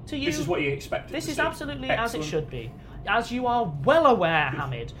 To you, This is what you expected. this to is see. absolutely as it Excellent. should be. As you are well aware,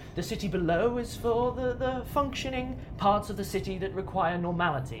 Hamid, the city below is for the functioning parts of the city that require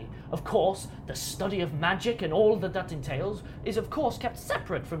normality. Of course, the study of magic and all that entails is of course kept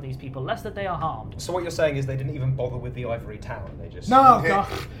separate from these people, lest that they are harmed. So what you're saying is they didn't even bother with the ivory tower. They just. No, God.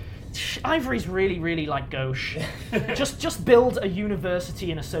 Ivory's really, really like gauche. just build a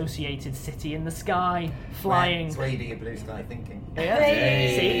university and associated city in the sky, flying. That's where you do your blue sky thinking. Yeah.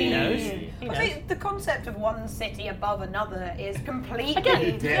 Hey. See, he knows. He I knows. think the concept of one city above another is completely.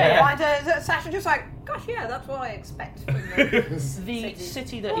 Again, yeah. Sasha just like, gosh, yeah, that's what I expect from the The city.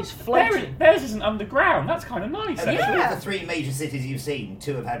 city that is floating. Theirs isn't underground. That's kind of nice. And actually. of the three major cities you've seen,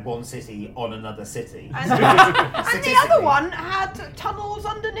 two have had one city on another city. And the other one had tunnels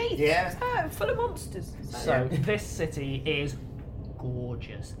underneath. Yeah. So, full of monsters. So this city is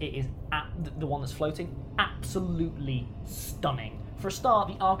gorgeous. It is the one that's floating, absolutely stunning. For a start,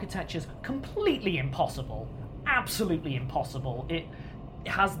 the architecture's completely impossible. Absolutely impossible. It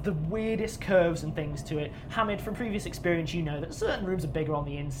has the weirdest curves and things to it. Hamid, from previous experience, you know that certain rooms are bigger on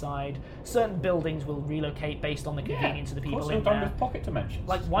the inside. Certain buildings will relocate based on the convenience of the people in done there. with pocket dimensions.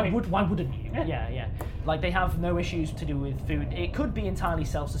 Like, why wouldn't you? Yeah. Yeah. Like, they have no issues to do with food. It could be entirely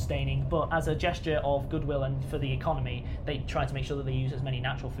self-sustaining, but as a gesture of goodwill and for the economy, they try to make sure that they use as many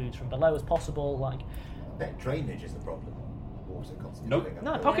natural foods from below as possible. Like, I bet drainage is the problem. Water constantly. Nope. filling up.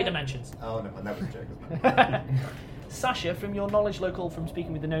 no, pocket dimensions. Oh, no, that was a joke, wasn't it? Sasha, from your knowledge local from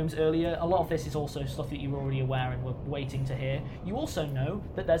speaking with the gnomes earlier, a lot of this is also stuff that you were already aware and were waiting to hear. You also know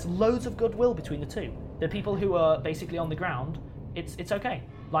that there's loads of goodwill between the two. The people who are basically on the ground, it's okay.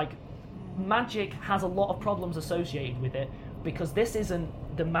 Like, magic has a lot of problems associated with it because this isn't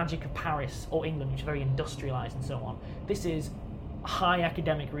the magic of Paris or England, which is very industrialised and so on. This is high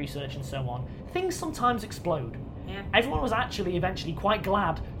academic research and so on. Things sometimes explode. Yeah. Everyone was actually eventually quite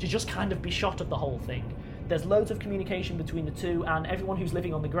glad to just kind of be shot of the whole thing. There's loads of communication between the two, and everyone who's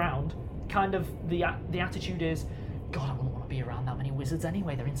living on the ground, kind of the attitude is, God, I wouldn't want to be around that many wizards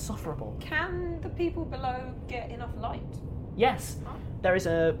anyway. They're insufferable. Can the people below get enough light? Yes, there is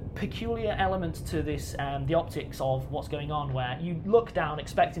a peculiar element to this, the optics of what's going on, where you look down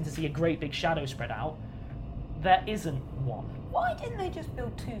expecting to see a great big shadow spread out. There isn't one. Why didn't they just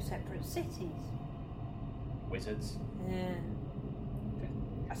build two separate cities? Wizards. Yeah.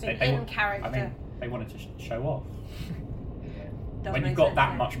 I think They in want- character. I mean, they wanted to show off. doesn't When make you've got sense,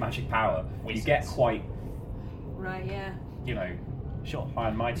 that yeah. much magic power, you get quite, Right, yeah. Sure. high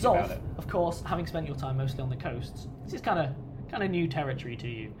and mighty about Zolf, it. of course, having spent your time mostly on the coasts, this is kind of new territory to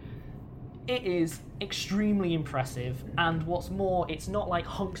you. It is extremely impressive, and what's more, it's not like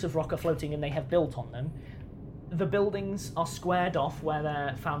hunks of rock are floating and they have built on them. The buildings are squared off where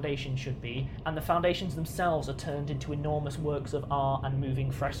their foundations should be, and the foundations themselves are turned into enormous works of art and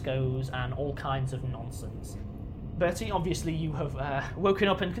moving frescoes and all kinds of nonsense. Bertie, obviously you have woken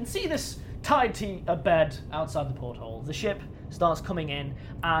up and can see this tied to a bed outside the porthole. The ship starts coming in,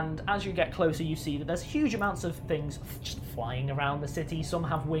 and as you get closer you see that there's huge amounts of things just flying around the city. Some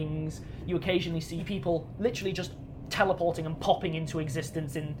have wings. You occasionally see people literally just teleporting and popping into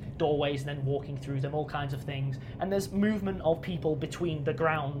existence in doorways and then walking through them, all kinds of things. And there's movement of people between the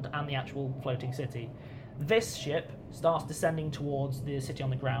ground and the actual floating city. This ship starts descending towards the city on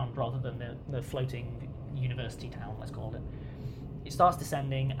the ground rather than the floating university town, let's call it. It starts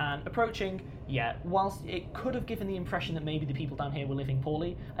descending and approaching. Yeah, whilst it could have given the impression that maybe the people down here were living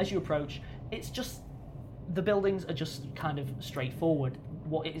poorly, as you approach, it's just, the buildings are just kind of straightforward.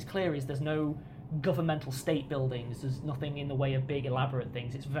 What is clear is there's no governmental state buildings, there's nothing in the way of big elaborate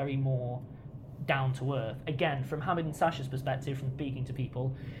things. It's very more down to earth. Again, from Hamid and Sasha's perspective, from speaking to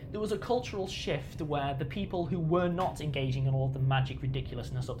people, there was a cultural shift where the people who were not engaging in all of the magic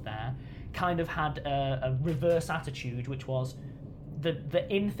ridiculousness up there kind of had a reverse attitude, which was the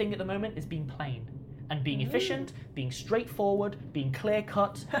in thing at the moment is being plain and being efficient, being straightforward, being clear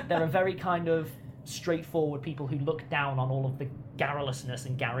cut. They're a very kind of straightforward people who look down on all of the garrulousness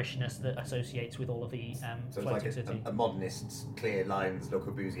and garishness that associates with all of the So it's floating like city. a modernist, clear lines, Le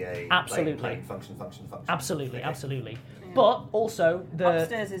Corbusier, Absolutely. plain, function. Absolutely, Okay. absolutely. But also the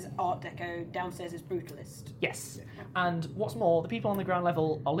Upstairs is Art Deco, downstairs is Brutalist. yes, and what's more, the people on the ground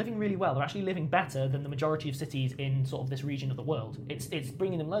level are living really well. They're actually living better than the majority of cities in sort of this region of the world. It's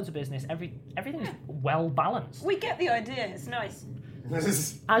bringing them loads of business. Everything's well balanced. We get the idea, it's nice.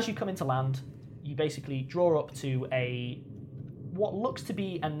 As you come into land, you basically draw up to what looks to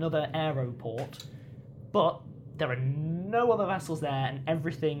be another aeroport, but there are no other vessels there, and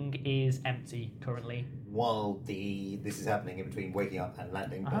everything is empty currently. While this is happening in between waking up and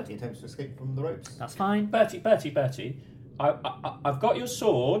landing, Bertie attempts to escape from the ropes. That's fine. Bertie, I've got your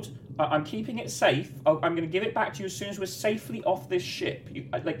sword. I'm keeping it safe. I'm going to give it back to you as soon as we're safely off this ship.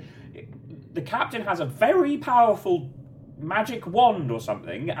 The captain has a very powerful magic wand or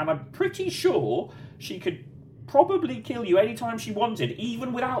something, and I'm pretty sure she could probably kill you anytime she wanted,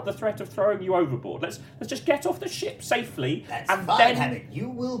 even without the threat of throwing you overboard. Let's just get off the ship safely. That's and fine, then... Hamid. You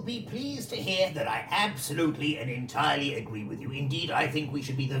will be pleased to hear that I absolutely and entirely agree with you. Indeed, I think we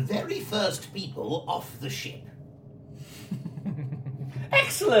should be the very first people off the ship.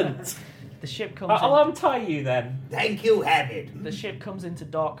 Excellent! The ship comes I'll in. untie you then. Thank you, Hamid. The ship comes into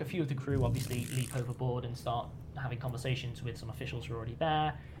dock. A few of the crew obviously leap overboard and start having conversations with some officials who are already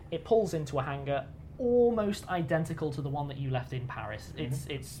there. It pulls into a hangar almost identical to the one that you left in Paris.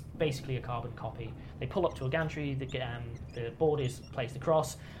 It's basically a carbon copy. They pull up to a gantry, the board is placed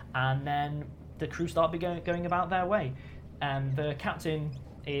across, and then the crew start going about their way. The captain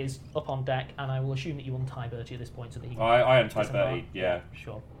is up on deck, and I will assume that you untie Bertie at this point so that he can I untied disembark. Bertie, yeah.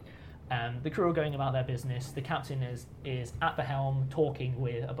 Sure. The crew are going about their business. The captain is at the helm talking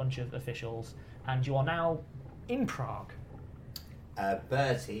with a bunch of officials, and you are now in Prague.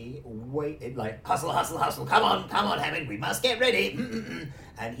 Bertie, wait, like, hustle, hustle, hustle, come on, Hamid, we must get ready.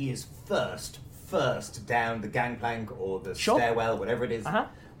 And he is first down the gangplank or the stairwell, whatever it is,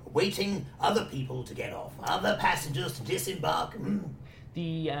 waiting other people to get off, other passengers to disembark.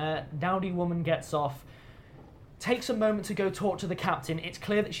 The dowdy woman gets off, takes a moment to go talk to the captain. It's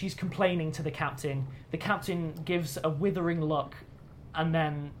clear that she's complaining to the captain. The captain gives a withering look and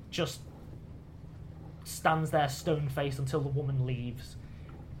then just stands there stone-faced until the woman leaves.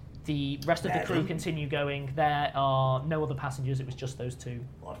 The rest of the crew continue going. There are no other passengers, it was just those two.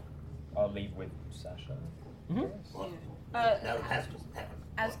 What? I'll leave with Sasha. What? No passengers.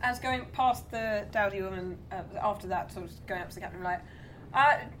 As going past the dowdy woman, after that, sort of going up to the captain, like,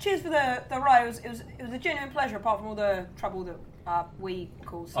 cheers for the ride. It was a genuine pleasure, apart from all the trouble that we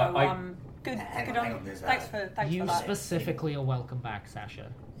caused. So, good on. Thanks for You that. specifically are welcome back,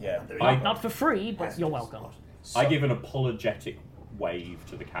 Sasha. Yeah. Not for free, but you're welcome. I give an apologetic wave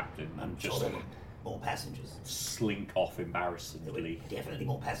to the captain and just more passengers. Slink off There were embarrassedly. definitely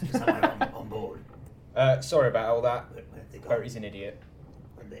more passengers somewhere on board. Sorry about all that. They got- Bertie's an idiot.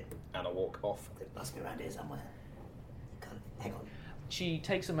 They And I'll walk off. must be around here somewhere. Hang on. She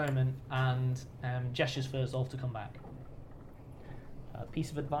takes a moment and gestures for Zolf to come back.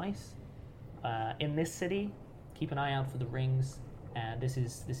 Piece of advice: in this city, keep an eye out for the rings. And this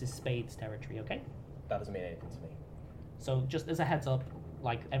is Spades territory, okay? That doesn't mean anything to me. So just as a heads up,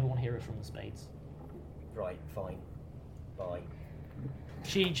 like everyone here is from the Spades. Right, fine. Bye.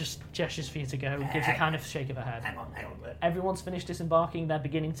 She just gestures for you to go, gives a kind of shake of her head. Hang on. Everyone's finished disembarking. They're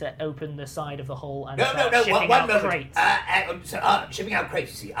beginning to open the side of the hull and No, start one shipping out moment. crates. Shipping out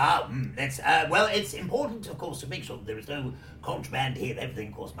crates, you see. It's important, of course, to make sure that there is no contraband here. Everything,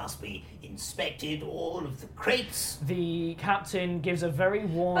 of course, must be inspected. All of the crates. The captain gives a very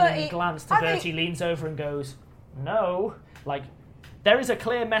warning glance to Bertie, leans over and goes, "No, like, there is a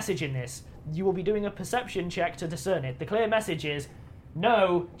clear message in this. You will be doing a perception check to discern it. The clear message is,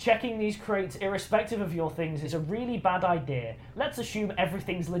 no, checking these crates irrespective of your things is a really bad idea. Let's assume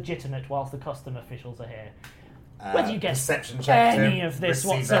everything's legitimate whilst the custom officials are here." Whether you get Perception check any to of this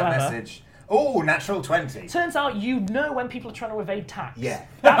receive that whatsoever. message. Oh, natural 20. Turns out you know when people are trying to evade tax. Yeah.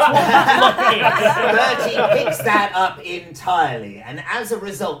 That's what that look is. Bertie picks that up entirely, and as a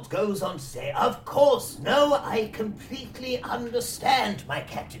result goes on to say, "Of course, no, I completely understand, my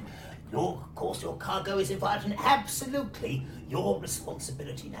captain. Of course, your cargo is invited, and absolutely your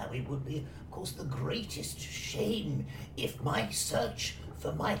responsibility now. It would be, of course, the greatest shame if my search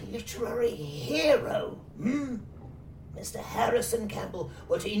for my literary hero, Mr. Harrison Campbell,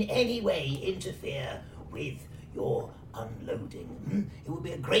 were to in any way interfere with your unloading. It would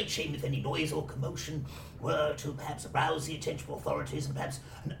be a great shame if any noise or commotion were to perhaps arouse the attention of authorities and perhaps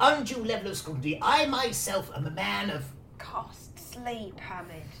an undue level of scrutiny. I myself am a man of Sleep,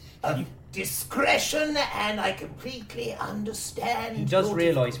 Hamid. discretion, and I completely understand. He does your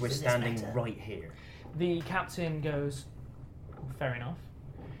realise we're difficulties in this standing matter. right here. The captain goes, fair enough,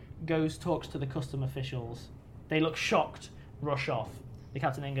 goes, talks to the custom officials. They look shocked, rush off. The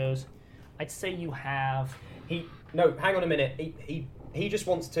captain then goes, "I'd say you have..." No, hang on a minute. He just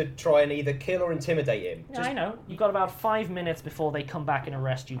wants to try and either kill or intimidate him. Yeah, I know. You've got about 5 minutes before they come back and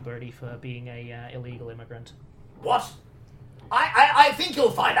arrest you, Bertie, for being a illegal immigrant. What? I think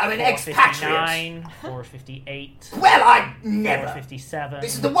you'll find I'm an expatriate. 459, 458, Well, I never. 457.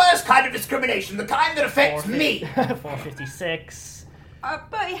 This is the worst kind of discrimination, the kind that affects me. 456.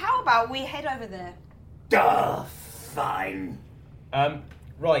 Bertie, how about we head over there? Fine.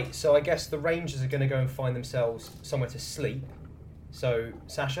 Right, so I guess the Rangers are going to go and find themselves somewhere to sleep. So,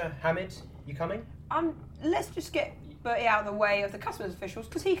 Sasha, Hamid, you coming? Let's just get Bertie out of the way of the customs officials,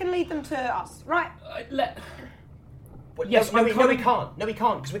 because he can lead them to us, right? Well, Yes, no, you we could- can't. No, we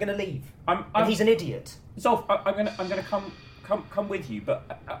can't, because we're going to leave. I'm- And he's an idiot. Zolf, I'm gonna come with you,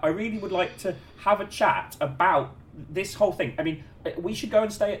 but I really would like to have a chat about this whole thing. I mean, we should go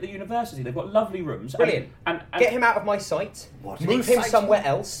and stay at the university. They've got lovely rooms. Brilliant. And Get him out of my sight. What an Move him exciting somewhere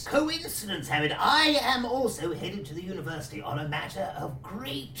else. Coincidence, Hamid. I am also headed to the university on a matter of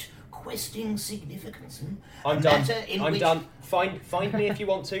great questing significance. I'm A done. matter in I'm which done. Find me if you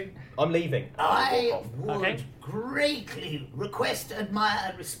want to. I'm leaving. I would Okay. greatly request, admire,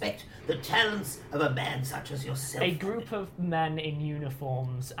 and respect the talents of a man such as yourself. A group of men in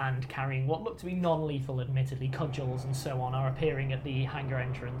uniforms and carrying what look to be non-lethal, admittedly, cudgels and so on, are appearing at the hangar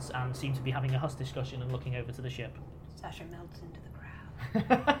entrance and seem to be having a hush discussion and looking over to the ship. Sasha melts into the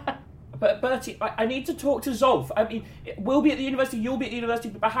crowd. But Bertie, I need to talk to Zolf. I mean, we'll be at the university, you'll be at the university,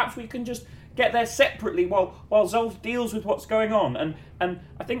 but perhaps we can just get there separately while Zolf deals with what's going on. And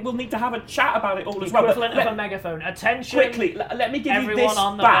I think we'll need to have a chat about it all as well. But Equivalent of a megaphone. Attention! quickly, let me give you Everyone this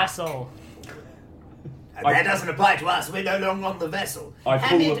on the back. vessel. That doesn't apply to us. We're no longer on the vessel. I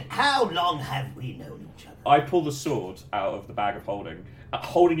pull Hamid, the- how long have we known each other? I pull the sword out of the bag of holding,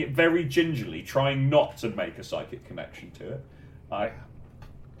 holding it very gingerly, trying not to make a psychic connection to it. I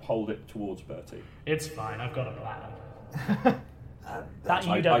hold it towards Bertie. It's fine, I've got a plan. That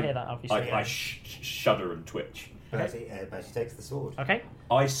you I- don't I- hear that, obviously. I shudder and twitch. Bertie takes the sword. Okay,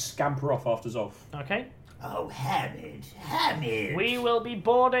 I scamper off after Zolf. okay. Oh, Hamid. We will be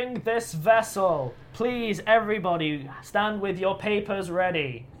boarding this vessel. Please, everybody, stand with your papers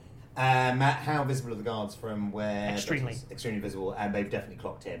ready. Matt, how visible are the guards from where? Extremely. Extremely visible, and they've definitely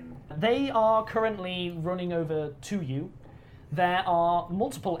clocked him. They are currently running over to you. There are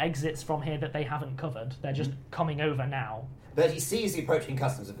multiple exits from here that they haven't covered. They're just coming over now. Bertie sees the approaching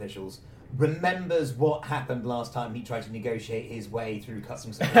customs officials, remembers what happened last time he tried to negotiate his way through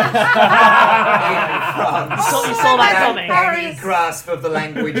customs officials in France. You saw that coming. Without any grasp of the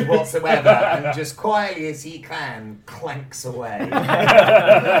language whatsoever, and just quietly as he can, clanks away. And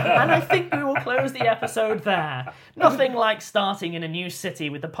I think we will close the episode there. Nothing like starting in a new city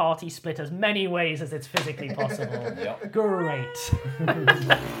with the party split as many ways as it's physically possible. Great.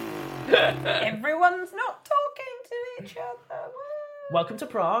 Everyone's not talking to each other. Welcome to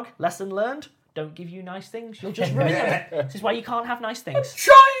Prague. Lesson learned. Don't give you nice things. You'll just ruin them. This is why you can't have nice things.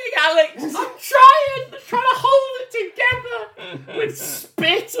 Trying, Alex! I'm trying! I'm trying to hold it together with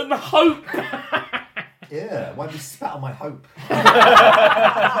spit and hope. Yeah, why don't you spat on my hope?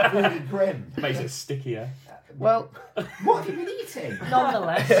 Really grim. Makes it stickier. Well, What have you been eating?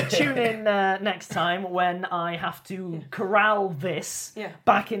 nonetheless, tune in next time when I have to corral this Yeah.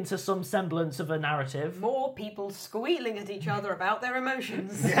 back into some semblance of a narrative. More people squealing at each other about their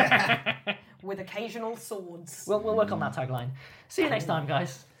emotions. With occasional swords. We'll work on that tagline. See you next time,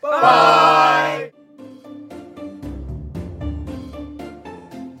 guys. Bye!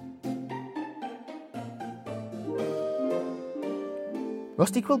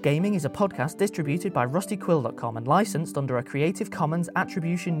 Rusty Quill Gaming is a podcast distributed by rustyquill.com and licensed under a Creative Commons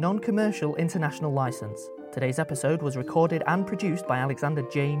Attribution Non-Commercial International License. Today's episode was recorded and produced by Alexander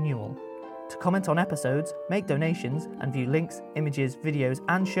J. Newell. To comment on episodes, make donations, and view links, images, videos,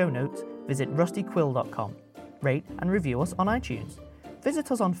 and show notes, visit rustyquill.com. Rate and review us on iTunes.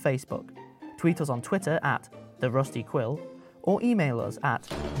 Visit us on Facebook. Tweet us on Twitter at @TheRustyQuill or email us at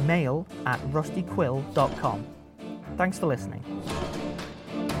mail@rustyquill.com. Thanks for listening.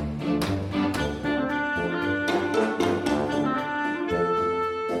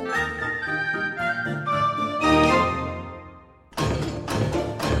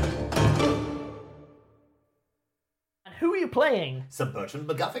 And who are you playing? Sir Bertrand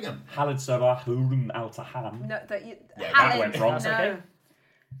McGuffingham. Halid Sabah Harun Al Tahan. No, that you. Yeah, that went wrong. That's No. okay.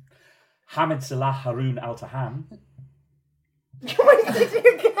 Hamid Salah Harun Al Tahan. Look,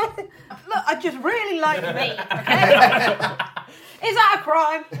 I just really like me, okay? Is that a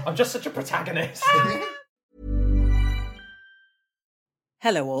crime? I'm just such a protagonist.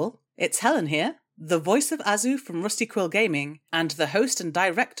 Hello all, it's Helen here, the voice of Azu from Rusty Quill Gaming and the host and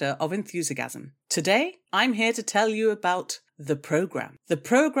director of Enthusiasm. Today, I'm here to tell you about The Program. The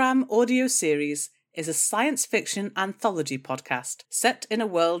Program audio series is a science fiction anthology podcast set in a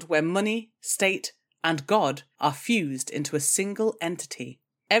world where money, state, and God are fused into a single entity.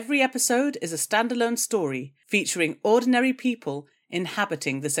 Every episode is a standalone story featuring ordinary people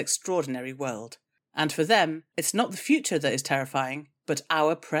inhabiting this extraordinary world. And for them, it's not the future that is terrifying, but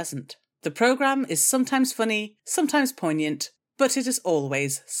our present. The program is sometimes funny, sometimes poignant, but it is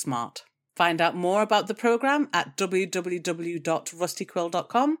always smart. Find out more about the programme at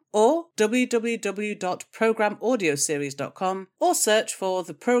www.rustyquill.com or www.programaudioseries.com, or search for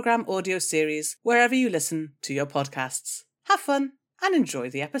the Programme Audio Series wherever you listen to your podcasts. Have fun and enjoy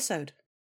the episode.